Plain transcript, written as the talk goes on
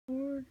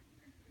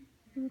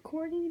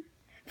recording?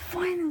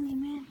 Finally,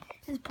 man.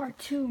 This is part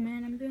 2,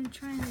 man. I've been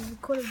trying to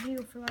record a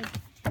video for like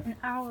an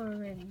hour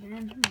already,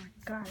 man. Oh my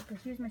god. But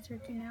here's my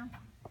turkey now.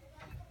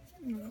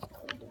 Let's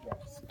close the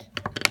rest.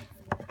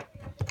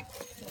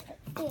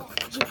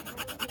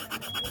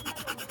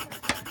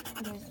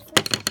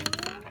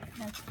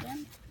 That's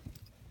them.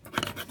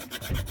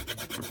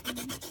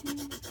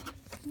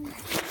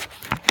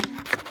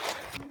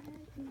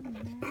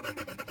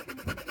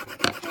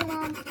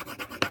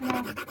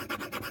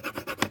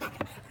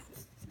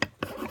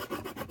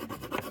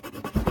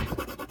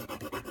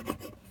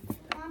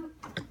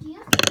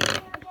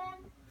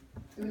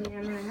 Yeah,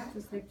 I'm gonna have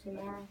to sleep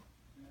tomorrow.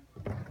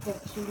 But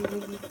she will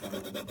be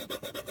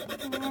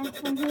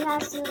And he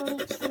has to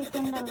sleep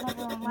in the living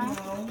room, right?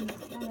 No, I'm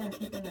gonna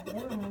sleep in the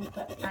living room,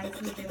 but I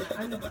sleep in my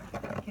underwear.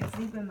 I can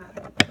sleep in my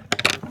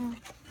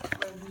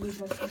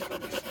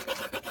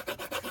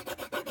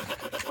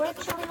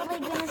Where's Charlie really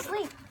gonna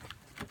sleep?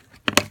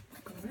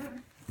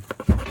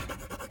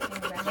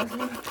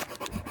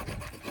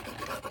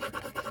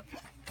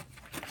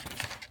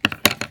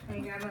 I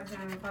ain't got no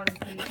time to fall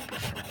asleep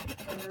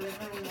in the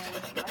living room.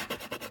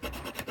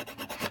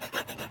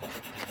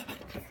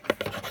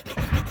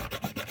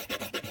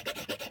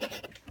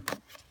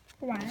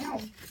 Wow. Now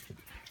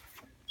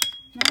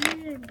I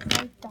need to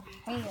like the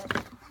hair.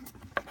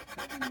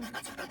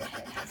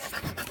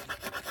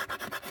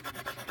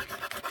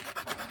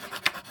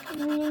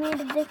 You need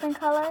the different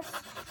colors?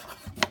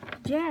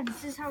 Yeah,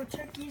 this is how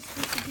turkey is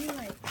supposed to be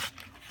like.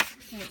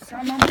 Wait, so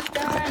I'm almost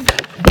done.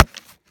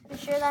 You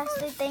sure that's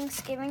the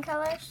Thanksgiving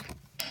colors?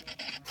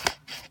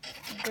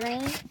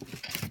 Green?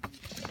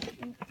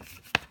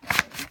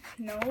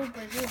 No,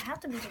 but it have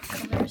to be the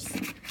colors.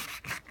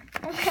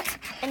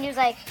 And he was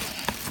like,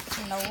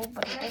 no,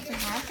 but it doesn't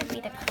have to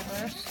be the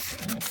colors.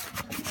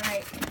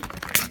 Right.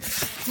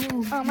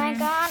 Oh my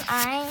god,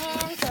 I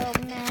am so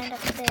mad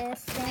at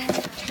this thing.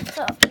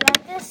 So,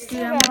 like this,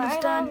 Dude, I'm I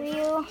almost love done.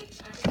 you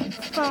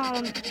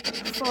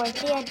for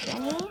Dear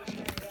Jenny.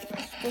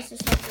 This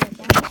is for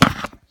Dear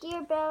Jenny.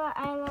 Dear Bella,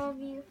 I love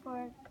you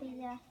for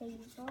Leah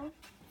Hazel.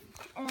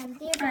 And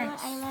Dear Bella,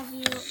 I love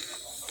you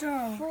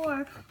So,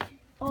 for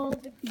all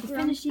the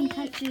finishing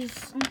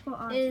touches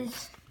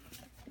is...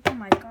 Oh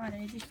my god,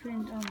 I just put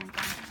in... Oh my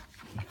god.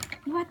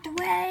 What the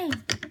way?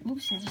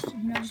 Oops, I just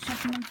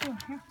checking on the floor.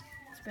 Here,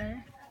 it's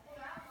better.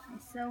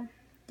 And so,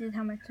 this is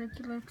how my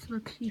turkey looks.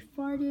 Look, he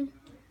farted.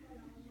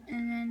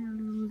 And then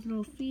those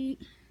little feet.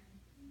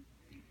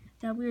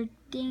 That weird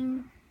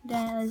thing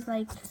that is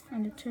like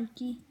on the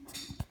turkey.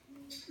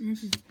 And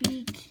this is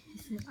beak.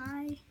 This is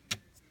eye.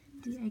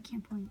 I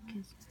can't point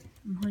because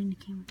I'm holding the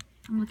camera.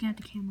 I'm looking at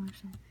the camera,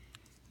 so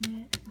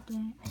that,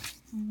 and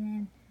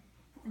then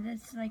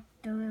that's like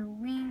the little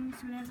wings,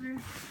 whatever.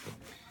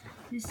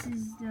 This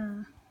is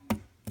the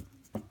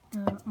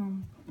oh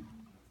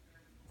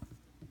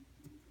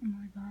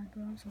my god,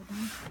 bro, I'm so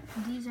dumb.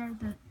 These are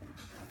the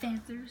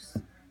feathers.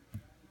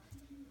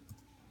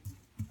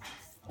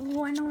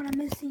 Oh, I know what I'm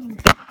missing.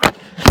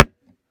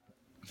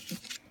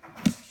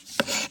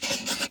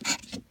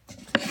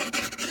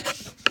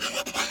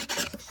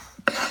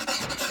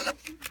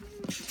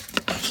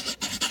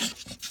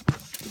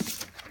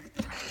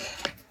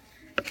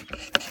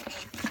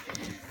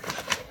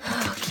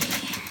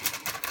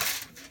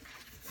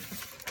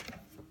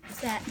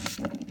 That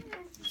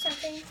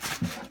something.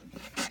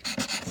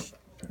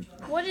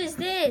 what is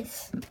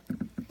this?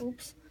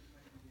 Oops.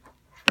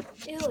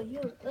 Ew,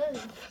 you, ugh.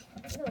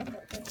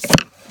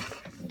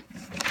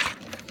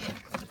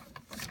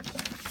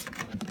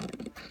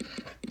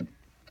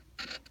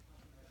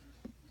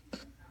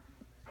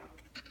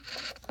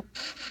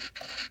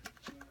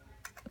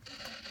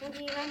 Do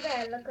you remember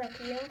I look like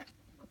you?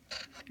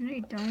 No,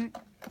 you don't.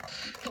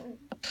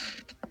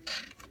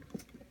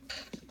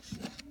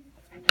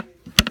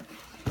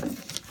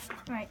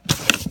 Right.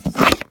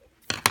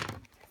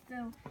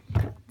 So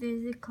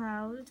there's the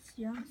clouds,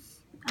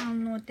 yes. I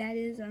don't know what that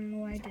is. I don't know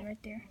what I did right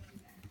there.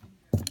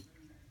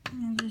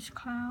 And there's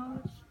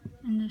clouds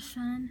and the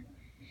sun.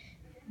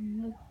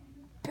 And look,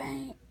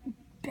 bam,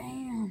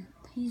 bam.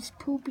 He's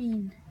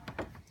pooping.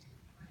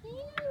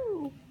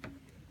 Ew.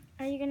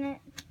 Are you gonna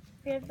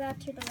give that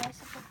to the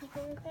rest of the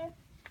people right there?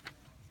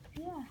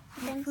 Yeah.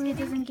 Hopefully it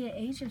doesn't get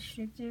age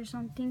restricted or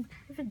something.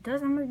 If it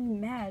does, I'm gonna be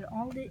mad.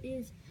 All it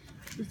is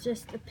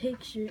just a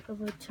picture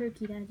of a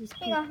turkey that I just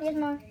Here you go, here's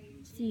more.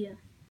 See ya.